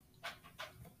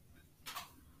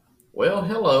Well,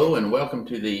 hello and welcome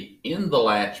to the In the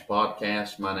Latch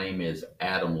podcast. My name is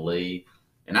Adam Lee,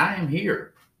 and I am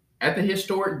here at the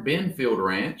historic Benfield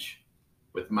Ranch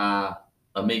with my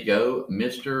amigo,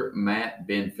 Mr. Matt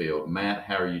Benfield. Matt,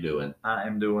 how are you doing? I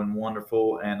am doing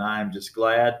wonderful, and I am just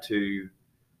glad to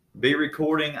be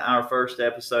recording our first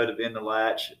episode of In the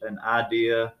Latch. An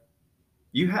idea.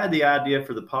 You had the idea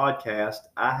for the podcast.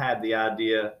 I had the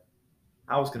idea.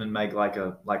 I was going to make like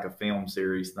a film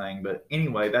series thing, but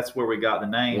anyway, that's where we got the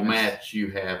name. Well, Matt, you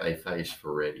have a face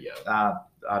for radio.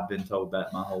 I've been told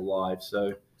that my whole life,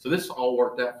 so this all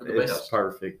worked out for the best. It's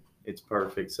perfect. It's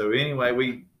perfect. So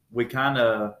anyway, we kind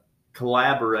of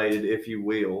collaborated, if you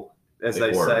will, as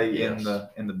they say yes.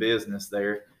 in the business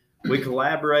there. We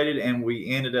collaborated and we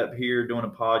ended up here doing a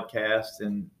podcast,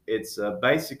 and it's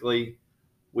basically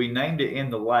we named it In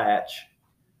the Latch,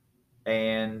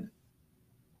 and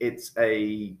it's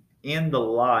in the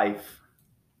life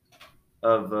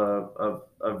of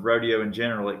rodeo in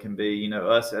general. It can be,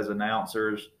 us as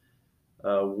announcers.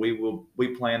 We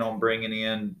plan on bringing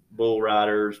in bull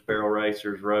riders, barrel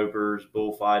racers, ropers,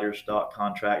 bullfighters, stock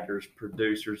contractors,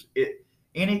 producers.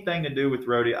 Anything to do with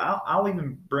rodeo. I'll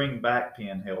even bring back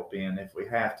pen help in if we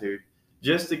have to,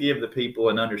 just to give the people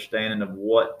an understanding of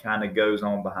what kind of goes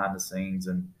on behind the scenes.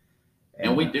 And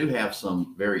we do have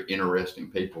some very interesting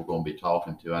people we're going to be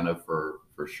talking to. I know for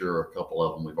sure a couple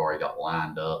of them we've already got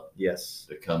lined up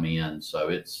to come in. So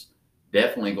it's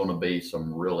definitely going to be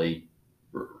some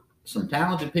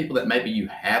talented people that maybe you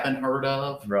haven't heard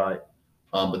of. Right.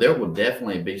 But there will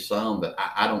definitely be some that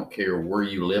I don't care where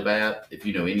you live at. If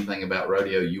you know anything about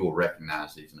rodeo, you will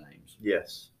recognize these names.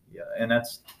 Yes. Yeah. And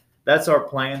that's our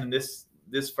plan. And this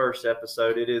first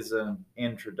episode, it is an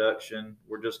introduction.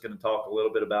 We're just going to talk a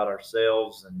little bit about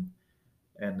ourselves and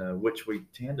which we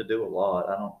tend to do a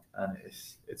lot.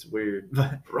 It's weird.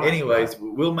 But anyways,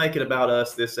 we'll make it about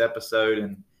us this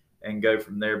episode and go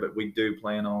from there. But we do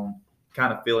plan on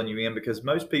kind of filling you in, because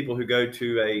most people who go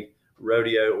to a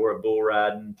rodeo or a bull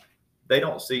riding, they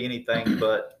don't see anything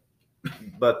but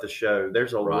the show.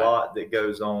 There's a lot that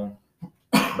goes on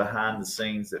behind the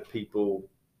scenes that people.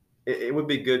 It would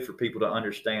be good for people to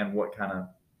understand what kind of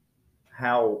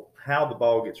how the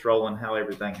ball gets rolling, how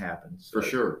everything happens. For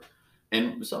sure.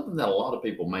 And something that a lot of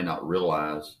people may not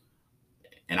realize,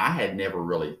 and I had never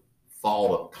really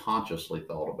consciously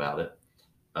thought about it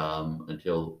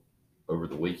until over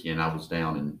the weekend. I was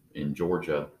down in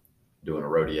Georgia doing a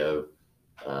rodeo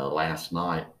last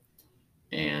night,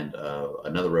 and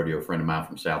another rodeo friend of mine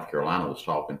from South Carolina was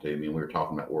talking to me, and we were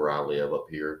talking about where I live up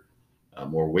here.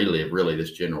 Where we live, really,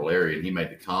 this general area. And he made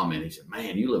the comment, he said,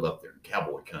 "Man, you live up there in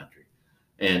cowboy country."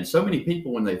 And so many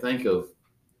people, when they think of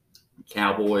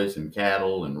cowboys and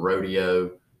cattle and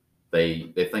rodeo,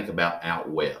 they think about out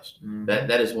west. Mm-hmm.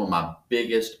 That is one of my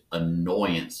biggest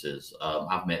annoyances.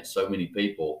 I've met so many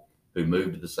people who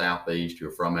moved to the Southeast, who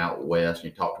are from out west,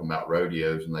 and you talk to them about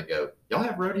rodeos, and they go, "Y'all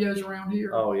have rodeos around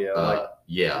here?" Oh, yeah.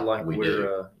 We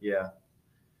do.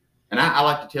 And I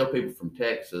like to tell people from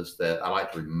Texas that I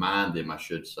like to remind them, I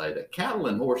should say, that cattle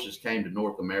and horses came to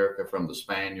North America from the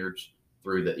Spaniards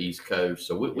through the East Coast.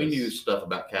 So we knew stuff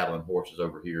about cattle and horses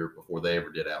over here before they ever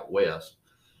did out west.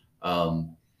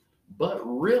 But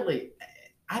really,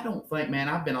 I don't think, man,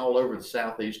 I've been all over the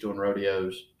Southeast doing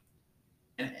rodeos.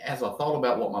 And as I thought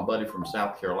about what my buddy from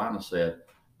South Carolina said,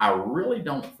 I really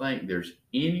don't think there's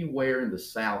anywhere in the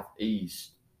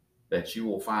Southeast that you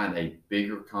will find a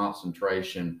bigger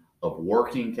concentration of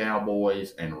working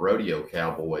cowboys and rodeo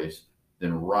cowboys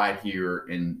than right here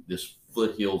in this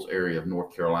foothills area of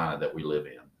North Carolina that we live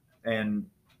in. And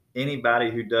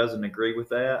anybody who doesn't agree with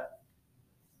that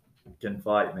can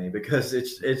fight me, because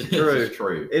it's true. It's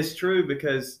true. It's true,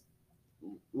 because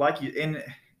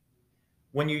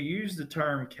when you use the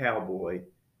term cowboy,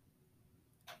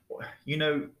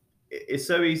 it's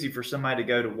so easy for somebody to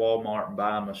go to Walmart and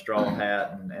buy them a straw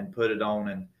hat and put it on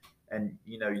and I'm a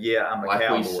like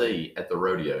cowboy. We see at the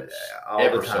rodeos all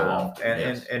the time. So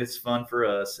often. And it's fun for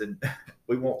us, and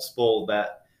we won't spoil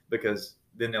that, because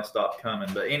then they'll stop coming.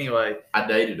 But anyway, I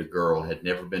dated a girl, had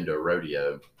never been to a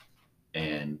rodeo,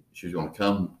 and she was going to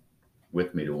come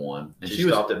with me to one. And she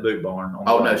stopped at Boot Barn.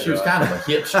 She was kind of a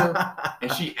hipster, and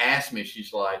she asked me,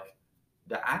 she's like,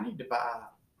 "Do I need to buy a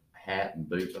hat and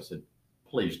boots?" I said,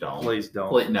 "Please don't. Please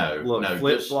don't. No. Look,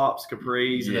 flip-flops,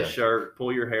 capris, and a shirt.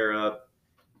 Pull your hair up.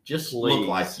 Just look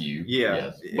like you." Yeah.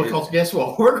 Yes. Because guess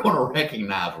what? We're going to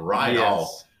recognize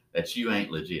off that you ain't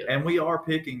legit. And we are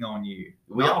picking on you.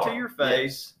 Not to your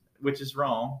face, which is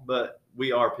wrong, but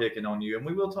we are picking on you, and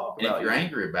we will talk about it. If you're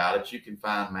angry about it, you can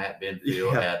find Matt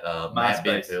Benfield at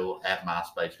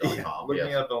mattbenfield@myspace.com. Look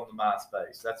me up on the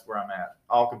MySpace. That's where I'm at.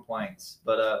 All complaints.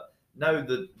 But no,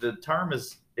 the term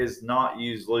is not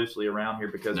used loosely around here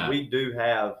because No. we do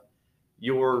have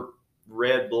your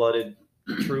red-blooded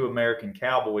true American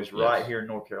cowboys right Yes. here in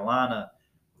North Carolina,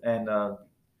 and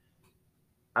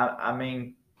I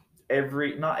mean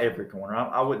not every corner.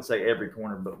 I wouldn't say every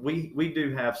corner, but we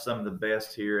do have some of the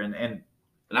best here, and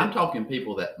I'm talking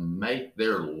people that make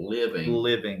their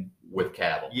living with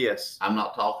cattle. Yes, I'm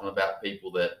not talking about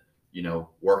people that,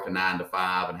 work a 9 to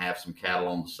 5 and have some cattle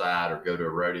on the side or go to a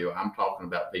rodeo. I'm talking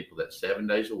about people that 7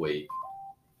 days a week,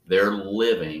 their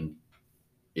living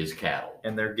is cattle.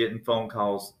 And they're getting phone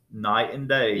calls night and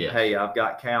day. Yes. Hey, I've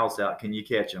got cows out. Can you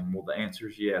catch them? Well, the answer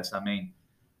is yes. I mean,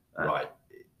 Right.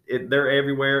 They're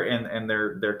everywhere, and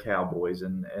they're cowboys,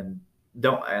 and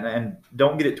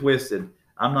don't get it twisted.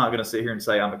 I'm not going to sit here and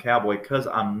say I'm a cowboy because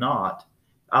I'm not.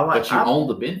 But you own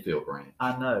the Benfield Ranch.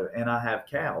 I know, and I have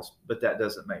cows, but that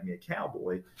doesn't make me a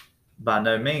cowboy. By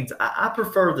no means. I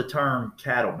prefer the term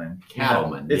cattleman.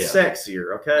 Cattleman, It's yeah.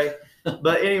 sexier, okay?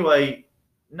 But anyway,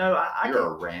 no,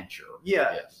 You're a rancher.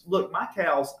 Yeah. Yes. Look, my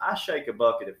cows, I shake a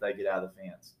bucket if they get out of the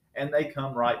fence, and they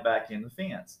come right back in the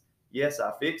fence. Yes,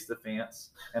 I fix the fence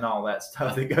and all that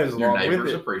stuff that goes Your along with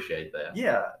neighbors it. appreciate that.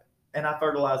 Yeah, and I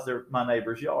fertilize my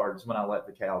neighbors' yards when I let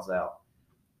the cows out.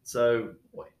 So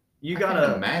Boy, you I gotta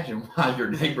can't imagine why your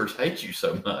neighbors hate you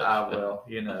so much. well,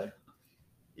 you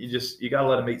gotta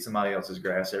let them eat somebody else's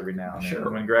grass every now and then. Sure.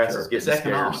 When grass Sure. is getting It's scarce.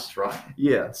 economics, right?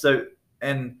 Yeah. So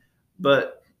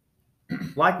but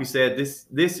like we said, this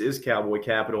is cowboy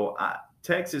capital.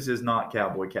 Texas is not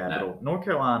cowboy capital. North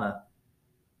Carolina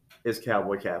is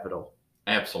cowboy capital.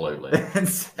 Absolutely.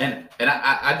 And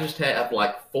I just have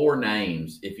like 4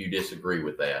 names if you disagree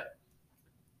with that.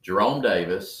 Jerome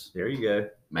Davis, There you go.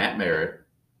 Matt Merritt.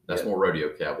 That's Yeah. more rodeo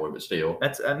cowboy, but still.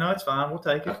 That's no, it's fine. We'll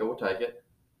take it. Okay, we'll take it.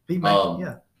 He made,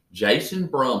 yeah. Jason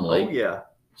Brumley, Oh yeah.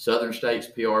 Southern States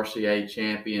PRCA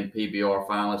champion, PBR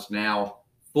finalist. Now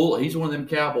he's one of them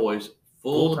cowboys,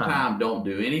 full time, don't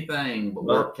do anything but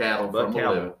work cattle from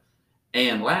a living.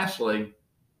 And lastly,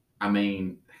 I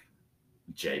mean,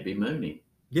 JB Mooney.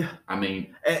 Yeah. I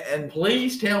mean, And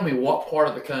please tell me what part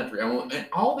of the country. And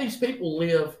all these people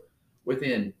live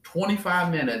within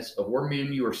 25 minutes of where me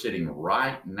and you are sitting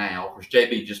right now. Of course,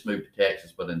 JB just moved to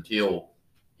Texas, but until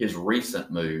his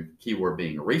recent move, keyword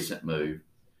being a recent move,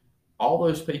 all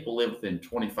those people live within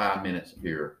 25 minutes of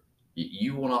here.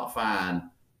 You will not find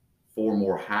 4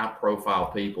 more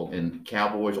high-profile people in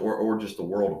cowboys or just the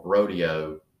world of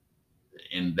rodeo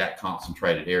in that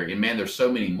concentrated area. And man, there's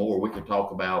so many more. We could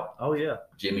talk about oh yeah.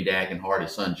 Jimmy Dagenhart,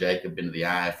 his son Jacob, been to the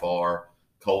IFR,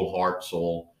 Cole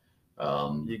Hartzell.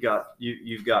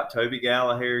 You've got Toby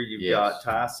Gallagher. You've Yes. got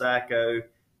Ty Sacco,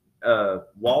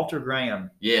 Walter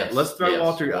Graham. Yes. Let's throw yes,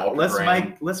 Walter.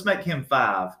 Graham. Let's make him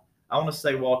 5. I want to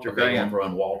say Walter Okay, Graham. we'll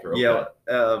run Walter. Okay.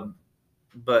 Yeah.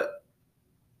 But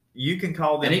you can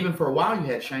call them. And even for a while, you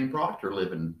had Shane Proctor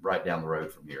living right down the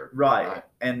road from here. Right.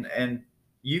 And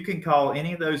you can call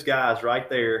any of those guys right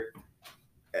there.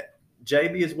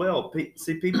 JB as well.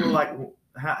 See, people are like,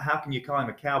 how can you call him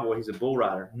a cowboy? He's a bull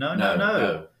rider.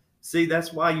 No. See,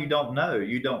 that's why you don't know.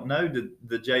 You don't know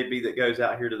the JB that goes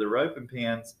out here to the roping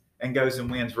pens and goes and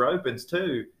wins ropings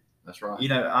too. That's right.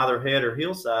 Either head or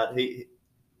hillside.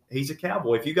 He's a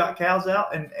cowboy. If you got cows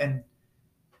out, and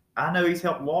I know he's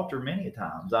helped Walter many a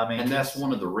times. I mean, and that's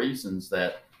one of the reasons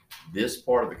that this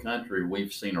part of the country,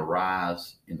 we've seen a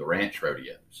rise in the ranch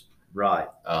rodeos. Right.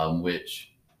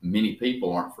 Which many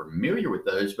people aren't familiar with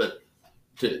those. But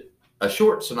to a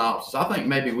short synopsis, I think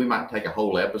maybe we might take a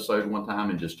whole episode one time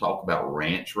and just talk about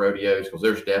ranch rodeos, because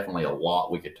there's definitely a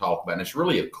lot we could talk about. And it's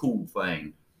really a cool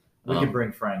thing. We could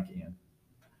bring Frank in.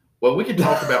 Well, we could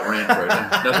talk about ranch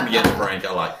rodeos. Nothing against Frank.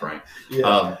 I like Frank.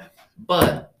 Yeah.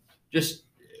 But just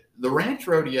the ranch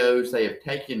rodeos, they have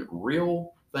taken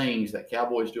real things that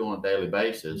cowboys do on a daily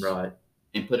basis, Right.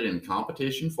 and put it in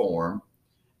competition form.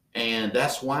 And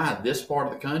that's why this part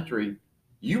of the country,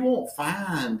 you won't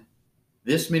find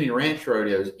this many ranch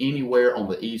rodeos anywhere on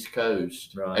the East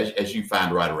Coast, Right. as you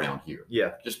find right around here.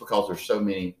 Yeah. Just because there's so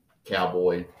many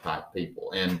cowboy type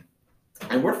people, and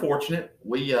we're fortunate.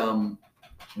 We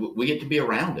get to be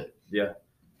around it. Yeah.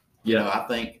 I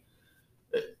think,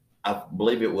 I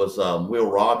believe it was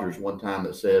Will Rogers one time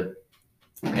that said,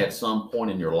 at some point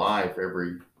in your life,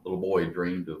 every little boy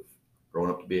dreamed of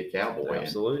growing up to be a cowboy.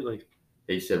 Absolutely. And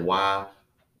he said, why?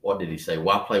 What did he say?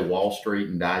 Why play Wall Street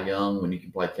and die young when you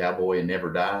can play cowboy and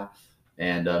never die?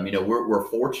 And we're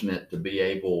fortunate to be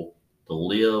able to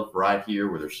live right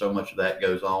here where there's so much of that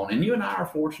goes on. And you and I are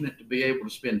fortunate to be able to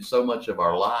spend so much of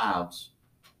our lives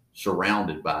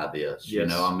surrounded by this.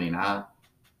 Yes.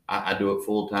 I do it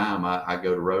full time. I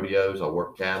go to rodeos, I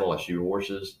work cattle, I shoot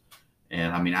horses,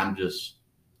 And I mean,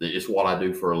 it's what I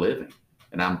do for a living.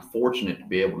 And I'm fortunate to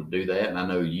be able to do that. And I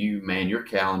know you, man, your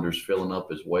calendar's filling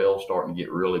up as well, starting to get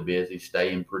really busy,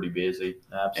 staying pretty busy.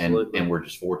 Absolutely. And we're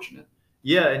just fortunate.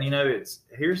 Yeah, and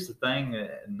here's the thing,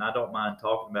 and I don't mind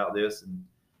talking about this. And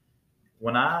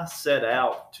when I set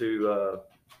out to,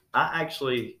 I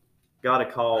actually got a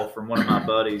call from one of my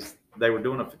buddies. They were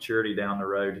doing a futurity down the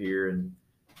road here, and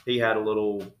he had a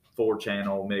little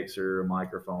 4-channel mixer, a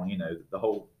microphone, the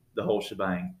whole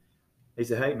shebang. He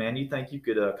said, "Hey man, you think you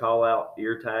could call out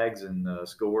ear tags and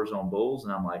scores on bulls?"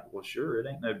 And I'm like, "Well, sure, it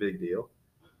ain't no big deal."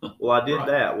 Well, I did Right.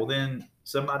 that. Well, then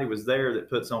somebody was there that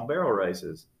puts on barrel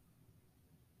races.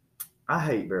 I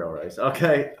hate barrel race.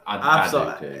 Okay, I I'm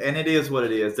sorry, do too. and it is what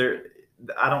it is.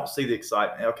 I don't see the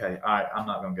excitement. Okay, all right, I'm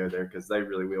not going to go there because they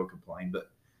really will complain. But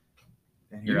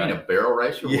You mean a barrel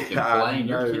racer will Yeah, I complain?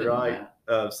 know, You're kidding, right?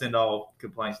 man. Send all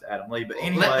complaints to Adam Lee. But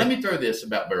anyway, Let me throw this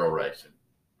about barrel racing.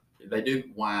 They do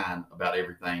whine about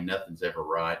everything. Nothing's ever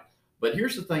right. But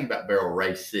here's the thing about barrel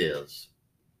races.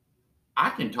 I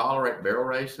can tolerate barrel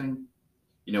racing.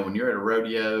 When you're at a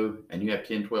rodeo and you have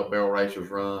 10, 12 barrel racers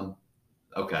run,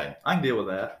 okay. I can deal with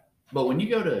that. But when you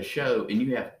go to a show and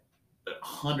you have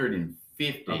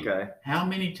 150, Okay. how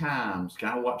many times can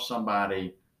I watch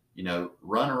somebody,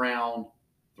 run around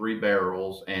 3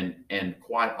 barrels and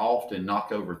quite often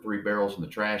knock over 3 barrels in the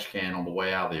trash can on the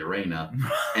way out of the arena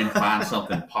and find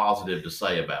something positive to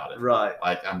say about it? Right.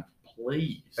 Like, I'm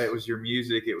pleased. It was your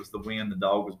music. It was the wind. The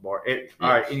dog was barking. All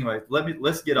right. Anyway,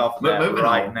 let's get off of that Moving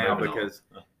right on, now moving on. because.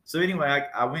 So anyway,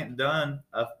 I went and done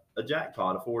a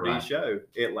jackpot, a 4D Right. show.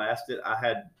 It lasted.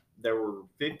 There were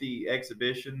 50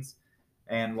 exhibitions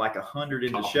and like 100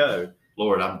 in the Oh, show.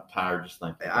 Lord, I'm tired just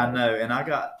thinking. I about it. know, and I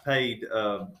got paid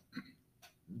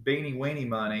beanie weenie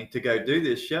money to go do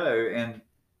this show, and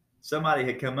somebody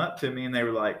had come up to me and they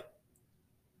were like,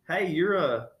 "Hey,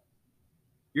 you're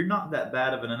not that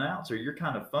bad of an announcer. You're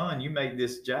kind of fun. You made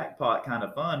this jackpot kind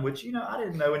of fun," which I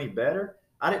didn't know any better.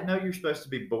 I didn't know you're supposed to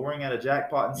be boring at a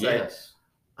jackpot and say, Yes.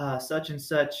 such and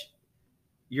such,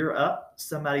 you're up,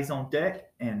 somebody's on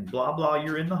deck, and blah blah,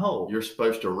 you're in the hole. You're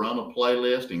supposed to run a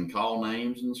playlist and call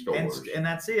names and scores. And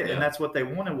that's it. Yeah. And that's what they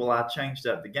wanted. Well, I changed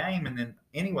up the game. And then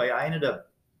anyway, I ended up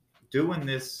doing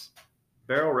this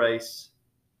barrel race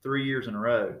 3 years in a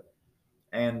row.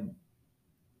 And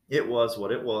it was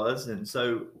what it was. And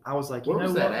so I was like, Where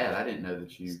was that what? at? I didn't know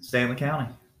that you. Stanley County.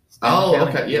 Oh,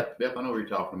 County. okay. Yep. I know what you're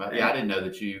talking about. Yeah, I didn't know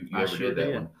that you I ever sure did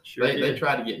that one. Sure They did.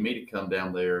 tried to get me to come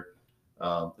down there.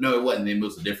 No, it wasn't. It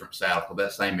was a different South, but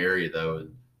that same area though.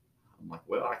 And I'm like,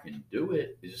 well, I can do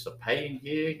it. Is this a paying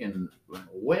gig? And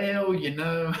well, I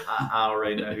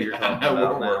already know who you're talking I know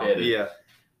about where we're now. headed. Yeah,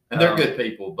 and they're good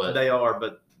people, but they are.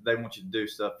 But they want you to do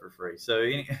stuff for free. So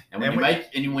and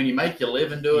when you make your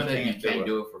living doing it, you can't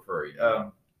do it for free.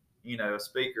 A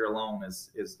speaker alone is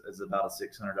about a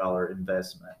 $600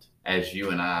 investment. As you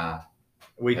and I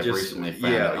We have just recently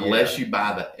found, unless you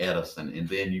buy the Edison, and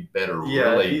then you better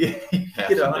really have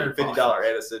get a some big $150 pockets.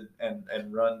 Edison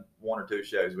and run 1 or 2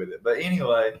 shows with it. But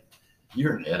anyway,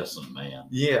 You're an Edison man.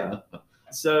 yeah.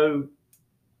 So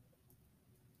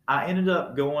I ended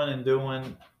up going and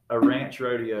doing a ranch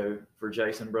rodeo for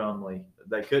Jason Brumley.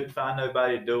 They couldn't find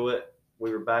nobody to do it.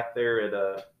 We were back there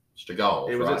at Stegall's,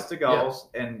 it was right? at Stegall's,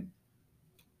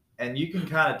 and you can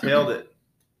kind of tell that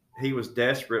he was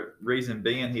desperate. Reason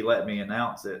being, he let me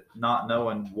announce it, not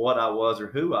knowing what I was or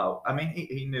who I mean,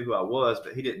 he knew who I was,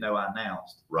 but he didn't know I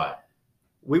announced. Right.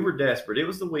 We were desperate. It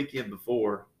was the weekend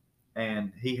before,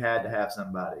 and he had to have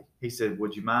somebody. He said,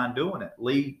 "Would you mind doing it?"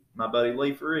 Lee, my buddy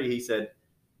Lee Free, he said,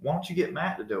 "Why don't you get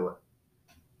Matt to do it?"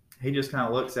 He just kind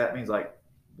of looks at me. He's like,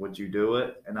 "Would you do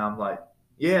it?" And I'm like,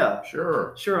 "Yeah,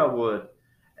 Sure. sure I would."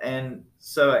 And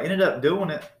so I ended up doing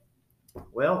it.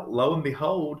 Well, lo and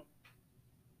behold,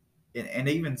 and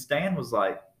even Stan was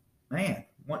like, "Man,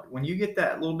 when you get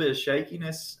that little bit of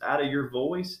shakiness out of your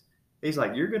voice," he's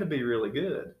like, "You're going to be really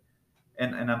good."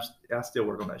 And I still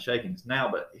work on that shakiness now,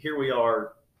 but here we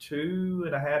are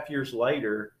 2.5 years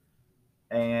later,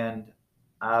 and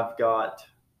I've got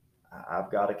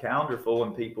a calendar full,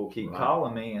 and people keep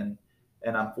calling me,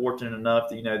 and I'm fortunate enough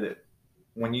that that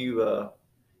when you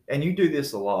and you do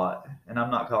this a lot, and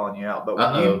I'm not calling you out,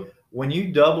 but when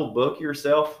you double book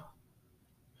yourself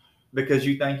because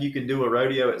you think you can do a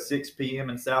rodeo at 6 p.m.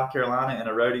 in South Carolina and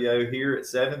a rodeo here at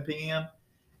 7 p.m.,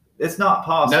 it's not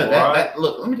possible. No,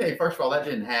 look, let me tell you, first of all, that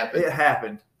didn't happen. It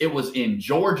happened. It was in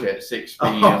Georgia at 6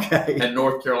 p.m. Okay. and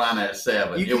North Carolina at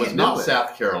 7. You It was can't not do it.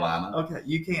 South Carolina. Okay,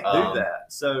 you can't do that.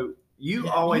 So you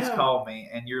always call me,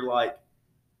 and you're like,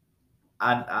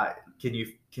 "I can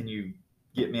you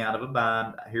get me out of a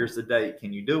bind. Here's the date.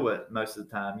 Can you do it? Most of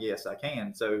the time, yes, I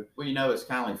can. So, Well, it's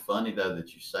kind of funny though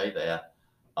that you say that,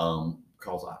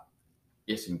 because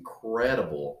it's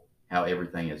incredible how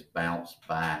everything has bounced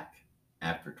back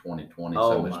after 2020.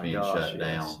 So much being shut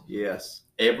down. Yes.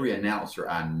 Every announcer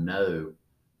I know,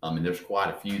 I mean, there's quite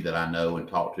a few that I know and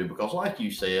talk to, because like you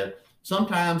said,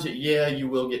 sometimes you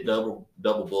will get double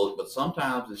booked, but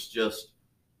sometimes it's just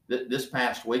this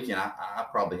past weekend. I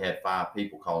probably had 5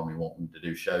 people calling me wanting to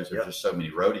do shows. There's just so many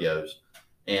rodeos,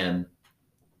 and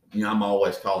I'm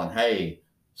always calling, hey,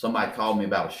 somebody called me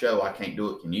about a show. I can't do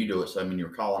it. Can you do it? So I mean, you're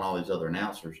calling all these other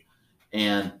announcers,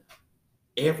 and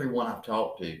everyone I've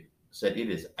talked to said it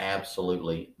is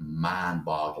absolutely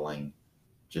mind-boggling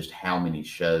just how many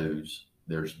shows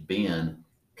there's been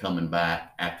coming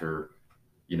back after,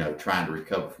 trying to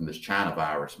recover from this China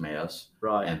virus mess,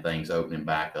 right, and things opening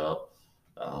back up.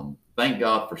 Thank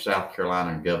God for South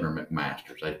Carolina and Governor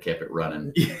McMaster's. They've kept it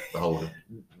running the whole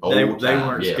they time.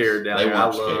 weren't scared down there. They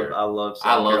weren't scared. I love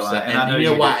South Carolina. And I know you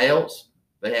know why else?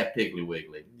 They have Piggly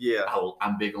Wiggly. Yeah.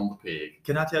 I'm big on the pig.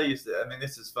 Can I tell you, I mean,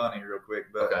 this is funny real quick,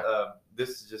 but okay. This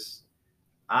is just,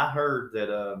 I heard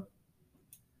that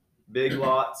Big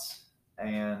Lots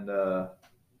and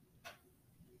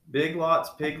Big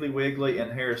Lots, Piggly Wiggly,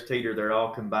 and Harris Teeter, they're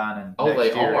all combining. Oh, next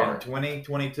they year. are. In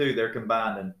 2022, they're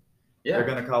combining. Yeah. They're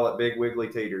going to call it Big Wiggly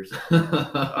Teeters. All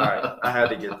right. I had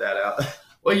to get that out.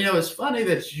 Well, it's funny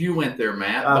that you went there,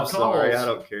 Matt. I'm sorry. I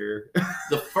don't care.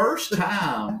 The first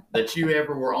time that you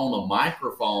ever were on a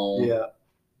microphone,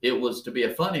 it was to be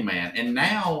a funny man. And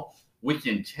now we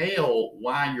can tell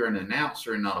why you're an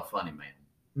announcer and not a funny man.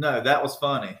 No, that was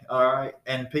funny. All right.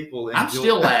 And people enjoy. I'm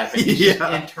still laughing.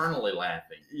 Internally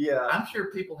laughing. Yeah. I'm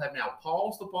sure people have now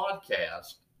paused the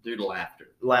podcast due to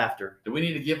laughter. Do we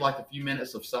need to give like a few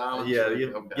minutes of silence? Yeah,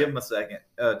 give them a second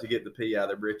to get the pee out of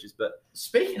their britches. But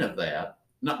speaking of that,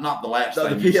 not the last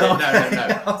thing you said.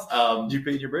 No. Did you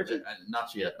pee in your britches?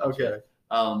 Not yet. Okay.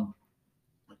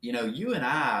 You and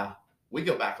I, we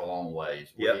go back a long ways.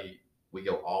 Yep. We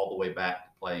go all the way back to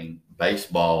playing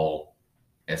baseball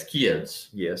as kids.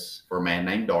 Yes. For a man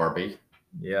named Darby.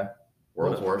 Yeah.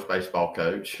 World's worst baseball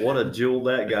coach. What a jewel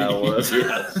that guy was.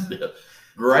 Yes.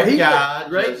 Great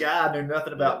guy. Knew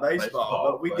nothing about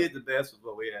baseball, but we did the best with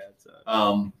what we had.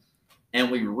 So.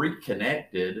 And we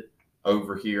reconnected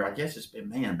over here. I guess it's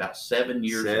been, about 7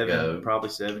 years ago. Probably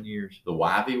 7 years. The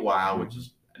YVY, which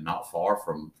is not far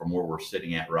from where we're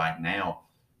sitting at right now.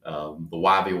 The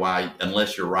YVY,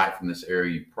 unless you're right from this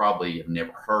area, you probably have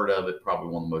never heard of it. Probably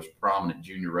one of the most prominent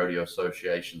junior rodeo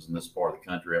associations in this part of the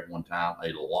country at one time.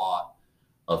 A lot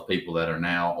of people that are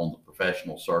now on the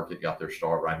professional circuit got their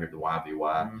start right here at the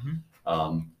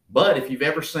YVY. But if you've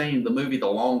ever seen the movie The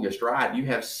Longest Ride, you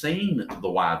have seen the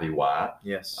YVY.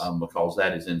 Yes. Because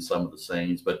that is in some of the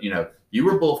scenes. But, you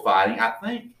were bullfighting. I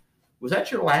think, was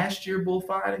that your last year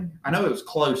bullfighting? I know it was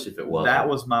close if it was. That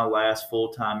was my last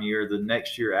full-time year. The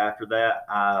next year after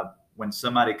that, when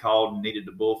somebody called and needed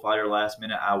a bullfighter last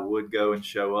minute, I would go and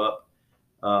show up.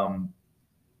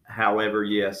 However,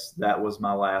 yes, that was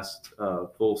my last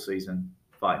full season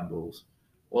fighting bulls.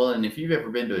 Well, and if you've ever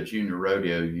been to a junior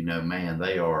rodeo, man,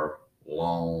 they are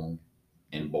long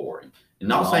and boring. And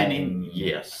not saying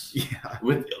yes. Yeah.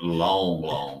 With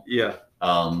long. Yeah.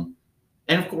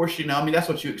 And of course, that's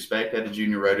what you expect at a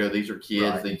junior rodeo. These are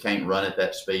kids that you can't run at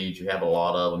that speed. You have a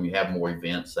lot of them. You have more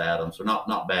events at them. So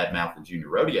not bad mouth the junior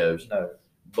rodeos. No.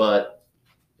 But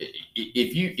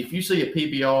if you see a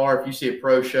PBR, if you see a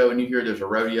pro show and you hear there's a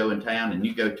rodeo in town and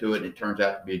you go to it and it turns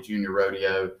out to be a junior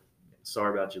rodeo,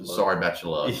 sorry about your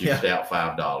luck. You stay out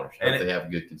 $5. Hope they have a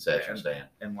good concession stand.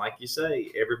 And like you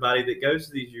say, everybody that goes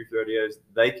to these youth rodeos,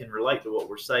 they can relate to what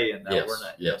we're saying. Now,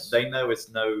 yes. They know it's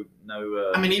no.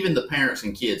 Even the parents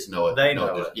and kids know it. They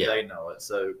know it. Yeah. They know it.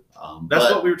 So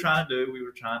that's what we were trying to do. We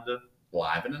were trying to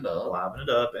liven it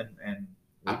up, and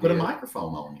I put a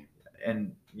microphone on you.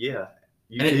 And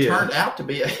it turned out to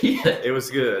be a hit. It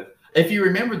was good. If you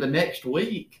remember the next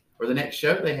week or the next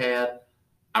show they had,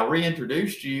 I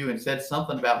reintroduced you and said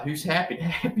something about who's happy to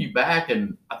have you back,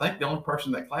 and I think the only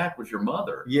person that clapped was your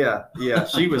mother. Yeah,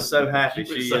 she was so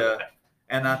happy.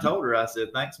 And I told her, I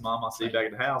said, "Thanks, Mom. I'll see you back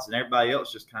at the house." And everybody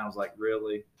else just kind of was like,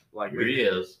 "Really?" Like, it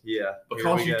is. Yeah,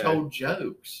 because you told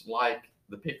jokes like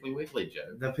the Piggly Wiggly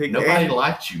joke. Nobody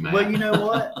liked you, man. Well, you know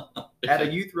what? At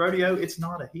a youth rodeo, it's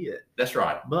not a hit. That's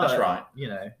right. But, that's right.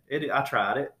 I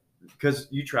tried it. Because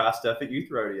you try stuff at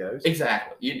youth rodeos.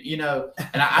 Exactly. And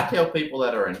I tell people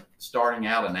that are starting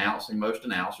out announcing, most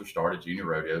announcers start at junior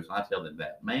rodeos, and I tell them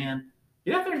that, man,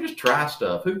 get out there and just try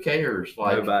stuff. Who cares?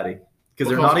 Nobody. Because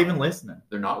they're not even listening.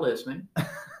 They're not listening.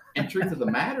 And truth of the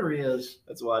matter is,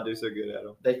 that's why I do so good at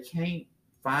them. They can't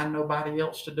find nobody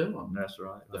else to do them. That's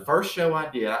right. The first show I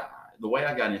did, the way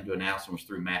I got into announcing was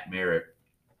through Matt Merritt.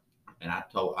 And I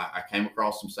came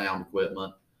across some sound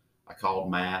equipment. I called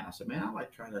Matt. I said, man, I'd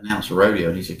like to try to announce a rodeo.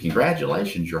 And he said,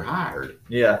 congratulations, you're hired.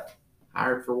 Yeah.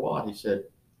 Hired for what? He said,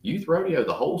 youth rodeo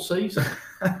the whole season.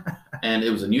 And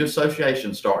it was a new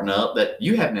association starting up that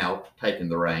you have now taken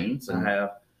the reins. And, I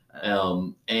have.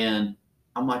 And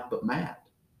I'm like, but Matt,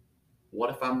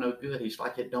 what if I'm no good? He's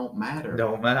like, it don't matter.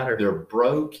 Don't matter. They're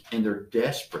broke and they're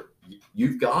desperate.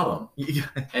 You've got them.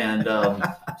 And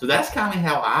so that's kind of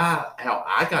how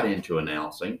I got into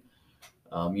announcing.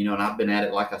 And I've been at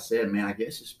it, like I said, man, I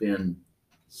guess it's been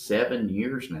 7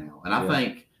 years now. And I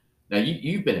think, now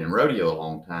you've been in rodeo a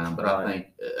long time, but I think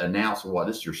announcing,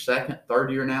 this is your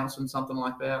third year announcing, something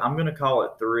like that? I'm going to call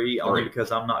it three, only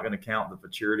because I'm not going to count the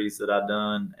futurities that I've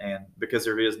done, and because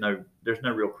there's no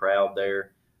real crowd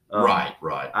there. Right.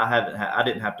 I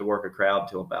didn't have to work a crowd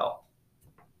until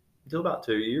about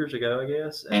 2 years ago, I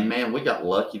guess. And man, we got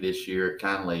lucky this year.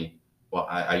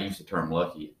 I use the term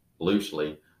lucky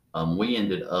loosely. We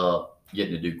ended up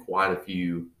getting to do quite a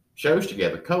few shows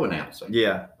together, co-announcing.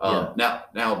 Yeah. Now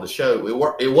the show,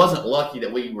 it wasn't lucky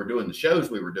that we were doing the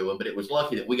shows we were doing, but it was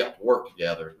lucky that we got to work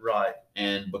together. Right.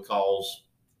 And because,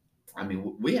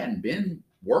 we hadn't been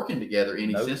working together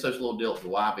since those little deals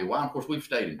with YBY. Of course, we've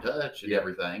stayed in touch and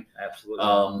everything.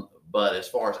 Absolutely. But as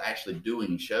far as actually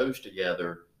doing shows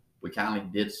together, we kind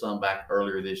of did some back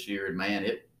earlier this year, and man,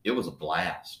 it was a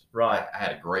blast. Right. I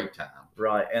had a great time.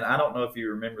 Right. And I don't know if you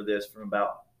remember this from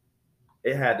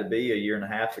it had to be a year and a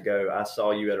half ago. I saw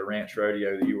you at a ranch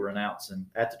rodeo that you were announcing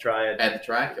at the Triad. At the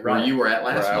track, right? Where you were at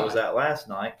last night. I was at last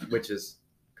night, which is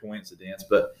coincidence.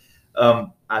 But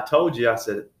I told you, I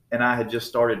said, and I had just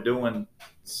started doing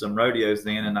some rodeos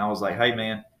then, and I was like, hey,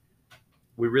 man,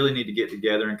 we really need to get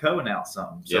together and co-announce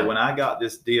something. So when I got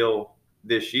this deal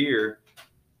this year,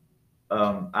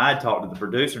 I had talked to the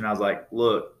producer, and I was like,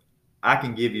 look, I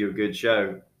can give you a good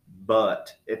show,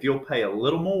 but if you'll pay a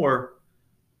little more,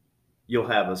 you'll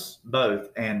have us both.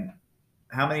 And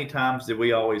how many times did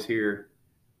we always hear,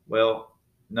 well,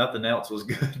 nothing else was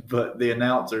good but the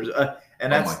announcers?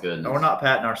 And that's, my goodness. We're not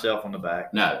patting ourselves on the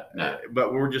back. No.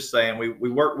 But we're just saying we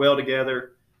work well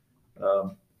together.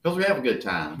 Because we have a good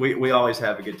time. We always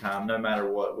have a good time, no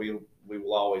matter what. We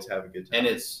will always have a good time.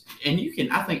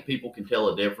 And I think people can tell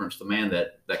a difference. The man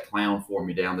that clowned for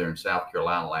me down there in South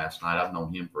Carolina last night, I've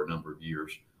known him for a number of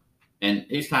years. And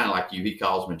he's kind of like you. He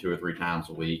calls me 2 or 3 times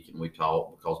a week, and we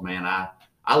talk because, man,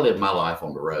 I live my life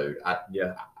on the road.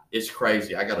 It's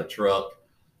crazy. I got a truck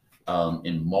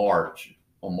in March.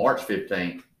 On March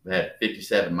 15th, it had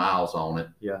 57 miles on it.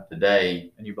 Yeah.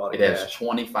 Today, and you bought it has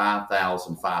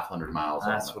 25,500 miles on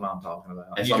it. That's what I'm talking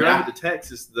about. And you so drove it to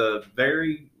Texas the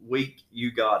very week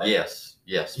you got it.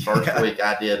 Yes. First week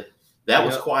I did. That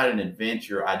was quite an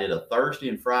adventure. I did a Thursday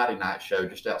and Friday night show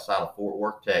just outside of Fort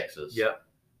Worth, Texas. Yep.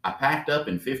 I packed up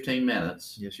in 15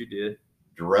 minutes. Yes, you did.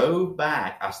 Drove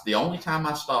back. The only time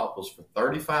I stopped was for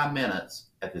 35 minutes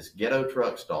at this ghetto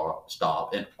truck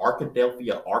stop in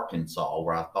Arkadelphia, Arkansas,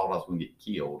 where I thought I was going to get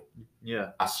killed.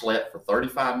 Yeah. I slept for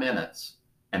 35 minutes,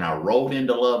 and I rolled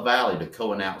into Love Valley to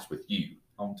co-announce with you.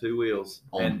 On 2 wheels.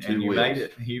 And you made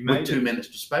it. With 2 minutes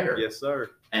to spare. Yes, sir.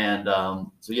 And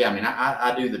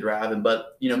I do the driving.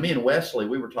 But, me and Wesley,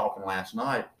 we were talking last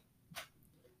night.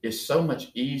 It's so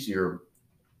much easier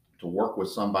to work with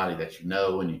somebody that you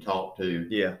know and you talk to.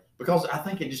 Yeah. Because I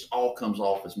think it just all comes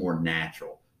off as more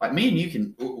natural. Like me and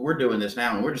you we're doing this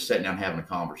now and we're just sitting down having a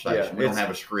conversation. Yeah, we don't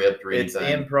have a script or anything.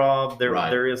 It's improv.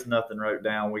 There is nothing wrote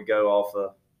down. We go off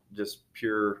of just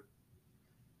pure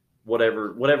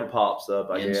whatever pops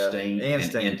up, I guess.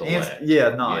 Instinct and intellect. Yeah,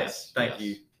 nice. Yes, Thank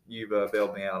you. You've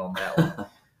bailed me out on that one.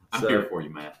 I'm here for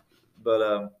you, Matt.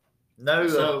 But no.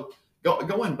 So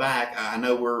going back, I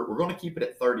know we're going to keep it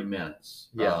at 30 minutes.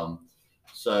 Yeah.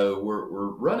 So we're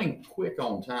running quick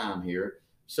on time here.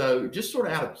 So just sort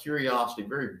of out of curiosity,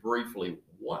 very briefly,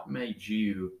 what made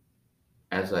you,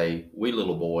 as a wee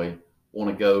little boy,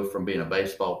 want to go from being a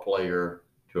baseball player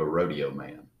to a rodeo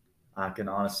man? I can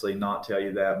honestly not tell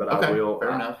you that, but okay, I will.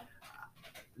 Fair enough.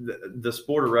 The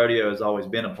sport of rodeo has always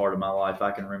been a part of my life.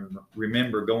 I can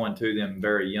remember going to them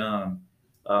very young.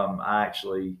 I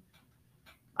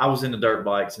was into dirt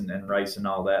bikes and racing and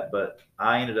all that, but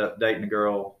I ended up dating a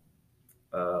girl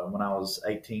when I was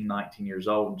 18, 19 years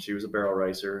old, and she was a barrel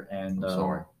racer. And I'm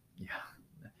sorry.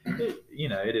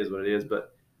 Yeah, it is what it is.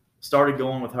 But started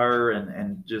going with her,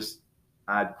 and just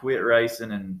I'd quit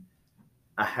racing, and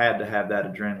I had to have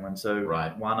that adrenaline. So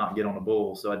why not get on a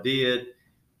bull? So I did.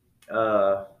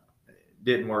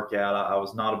 Didn't work out. I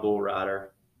was not a bull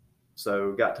rider.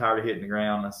 So got tired of hitting the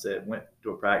ground. I said, went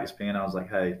to a practice pen. I was like,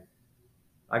 hey,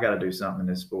 I got to do something in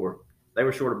this sport. They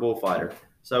were short a bullfighter.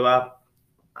 So I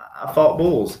fought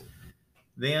bulls.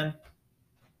 Then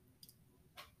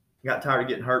got tired of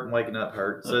getting hurt and waking up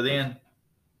hurt. So then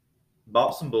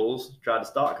bought some bulls, tried to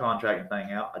stock contracting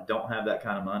thing out. I don't have that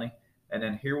kind of money. And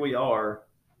then here we are,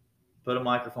 put a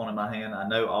microphone in my hand. I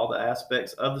know all the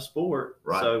aspects of the sport.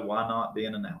 Right. So why not be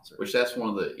an announcer? Which that's one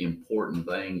of the important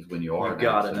things when you are You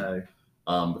got to announcing.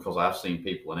 know. Because I've seen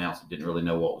people announce that didn't really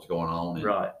know what was going on. And,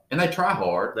 Right. and they try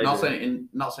hard. They not do. saying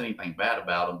anything bad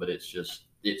about them, but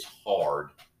it's hard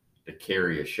to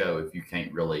carry a show if you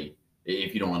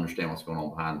don't understand what's going on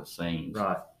behind the scenes.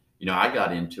 Right. You know, I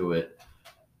got into it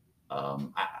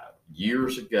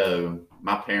years ago.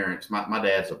 My parents, my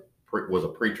dad's was a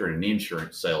preacher and an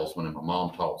insurance salesman, and my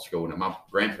mom taught school. And my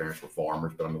grandparents were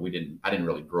farmers, but I mean, I didn't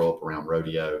really grow up around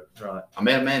rodeo. Right. I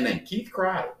met a man named Keith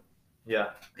Crider.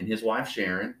 Yeah. And his wife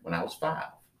Sharon when I was 5.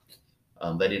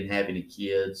 They didn't have any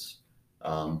kids.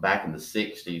 Back in the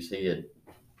 60s, he had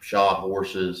shod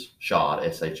horses,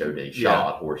 S-H-O-D,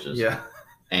 shod horses. Yeah.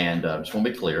 And just want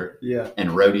to be clear. Yeah. And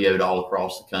rodeoed all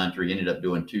across the country. Ended up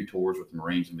doing 2 tours with the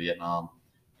Marines in Vietnam.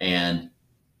 And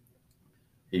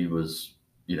he was,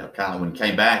 kind of when he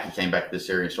came back to this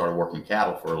area and started working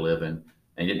cattle for a living.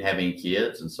 And he didn't have any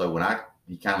kids. And so when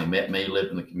he kindly met me, lived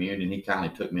in the community, and he kindly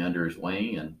took me under his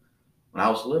wing. And when I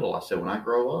was little, I said, when I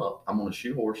grow up, I'm going to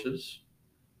shoe horses,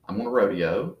 I'm going to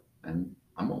rodeo, and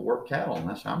I'm going to work cattle. And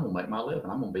that's how I'm going to make my living.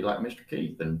 I'm going to be like Mr.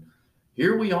 Keith. And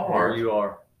here we are. Here you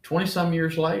are. 20-some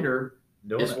years later,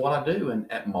 Doing it's it. what I do.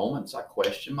 And at moments, I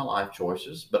question my life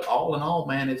choices. But all in all,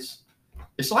 man, it's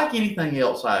like anything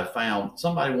else I have found.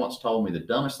 Somebody once told me the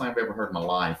dumbest thing I've ever heard in my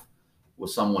life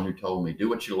was someone who told me, do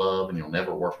what you love and you'll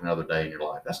never work another day in your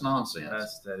life. That's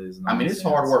nonsense. That is nonsense. I mean, it's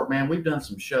hard work, man. We've done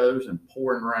some shows in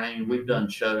pouring rain. We've done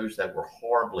shows that were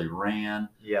horribly ran.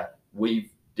 Yeah.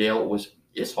 We've dealt with,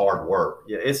 it's hard work.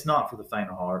 Yeah, it's not for the faint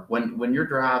of heart. When you're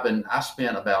driving, I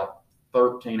spent about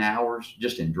 13 hours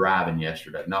just in driving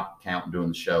yesterday, not counting doing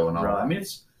the show and all. Right. I mean,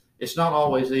 it's not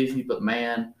always easy, but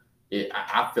man,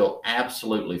 I feel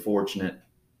absolutely fortunate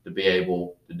to be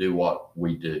able to do what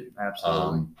we do.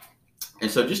 Absolutely. And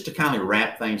so just to kind of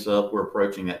wrap things up, we're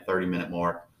approaching that 30-minute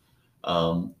mark.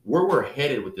 Where we're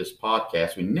headed with this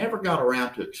podcast, we never got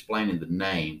around to explaining the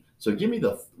name. So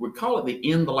we call it the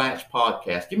In the Latch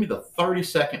podcast. Give me the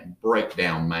 30-second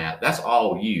breakdown, Matt. That's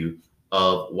all you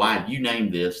of why you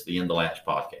named this the In the Latch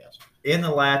podcast. In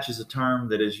the latch is a term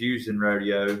that is used in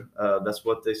rodeo. That's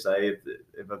what they say.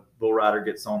 If a bull rider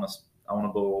gets on a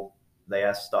bull, they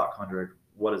ask stock hunter,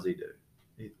 what does he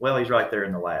do? Well, he's right there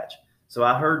in the latch. So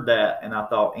I heard that and I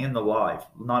thought, in the life,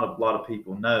 not a lot of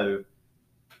people know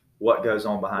what goes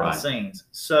on behind the scenes.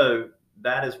 So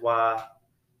that is why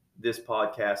this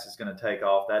podcast is going to take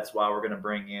off. That's why we're going to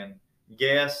bring in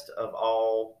guests of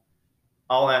all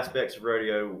aspects of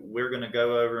rodeo. We're going to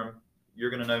go over them. You're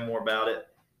going to know more about it.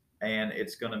 And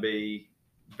it's going to be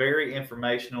very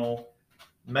informational,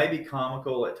 maybe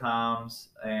comical at times.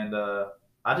 And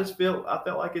I felt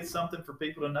like it's something for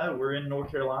people to know. We're in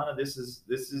North Carolina. This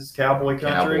is cowboy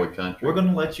country. Cowboy country. We're going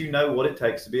to let you know what it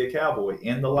takes to be a cowboy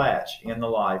in the latch, in the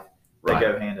life. They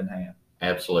go hand in hand.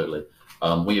 Absolutely.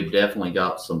 We have definitely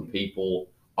got some people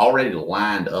already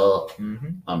lined up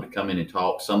to come in and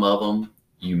talk. Some of them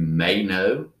you may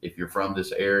know if you're from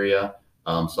this area.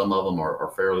 Some of them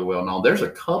are fairly well known. There's a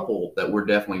couple that we're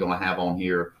definitely going to have on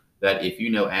here that if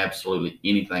you know absolutely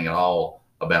anything at all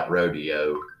about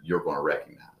rodeo, you're going to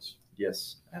recognize.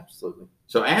 Yes, absolutely.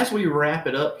 So as we wrap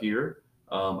it up here,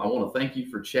 I want to thank you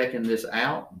for checking this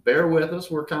out. Bear with us.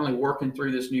 We're kind of working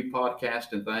through this new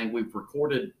podcasting thing. We've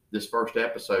recorded this first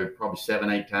episode probably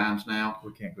 7-8 times now.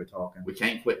 We can't quit talking. We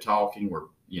can't quit talking. But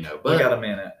we got a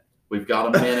minute. We've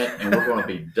got a minute and we're going to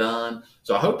be done.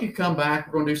 So I hope you come back.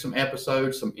 We're going to do some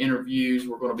episodes, some interviews.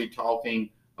 We're going to be talking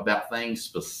about things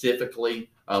specifically.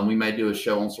 We may do a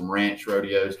show on some ranch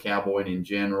rodeos, cowboying in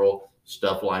general,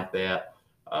 stuff like that.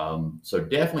 So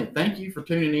definitely thank you for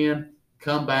tuning in.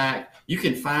 Come back. You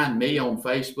can find me on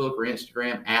Facebook or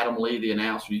Instagram, Adam Lee, the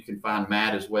announcer. You can find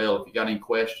Matt as well. If you got any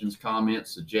questions,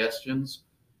 comments, suggestions,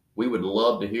 we would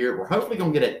love to hear it. We're hopefully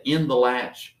going to get an In the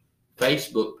Latch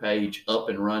Facebook page up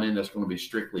and running that's going to be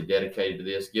strictly dedicated to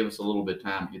this. Give us a little bit of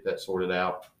time to get that sorted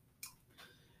out.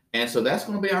 And so that's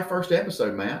going to be our first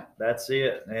episode, Matt. That's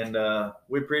it. And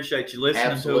we appreciate you listening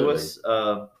Absolutely. to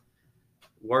us.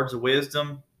 Words of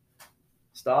wisdom.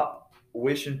 Stop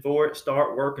wishing for it.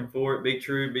 Start working for it. Be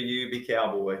true. Be you. Be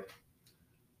cowboy.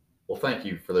 Well, thank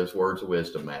you for those words of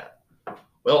wisdom, Matt.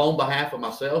 Well, on behalf of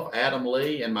myself, Adam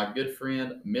Lee, and my good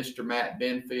friend, Mr. Matt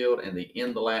Benfield, and the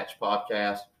In the Latch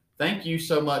podcast, thank you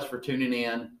so much for tuning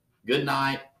in. Good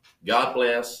night. God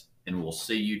bless, and we'll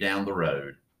see you down the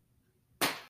road.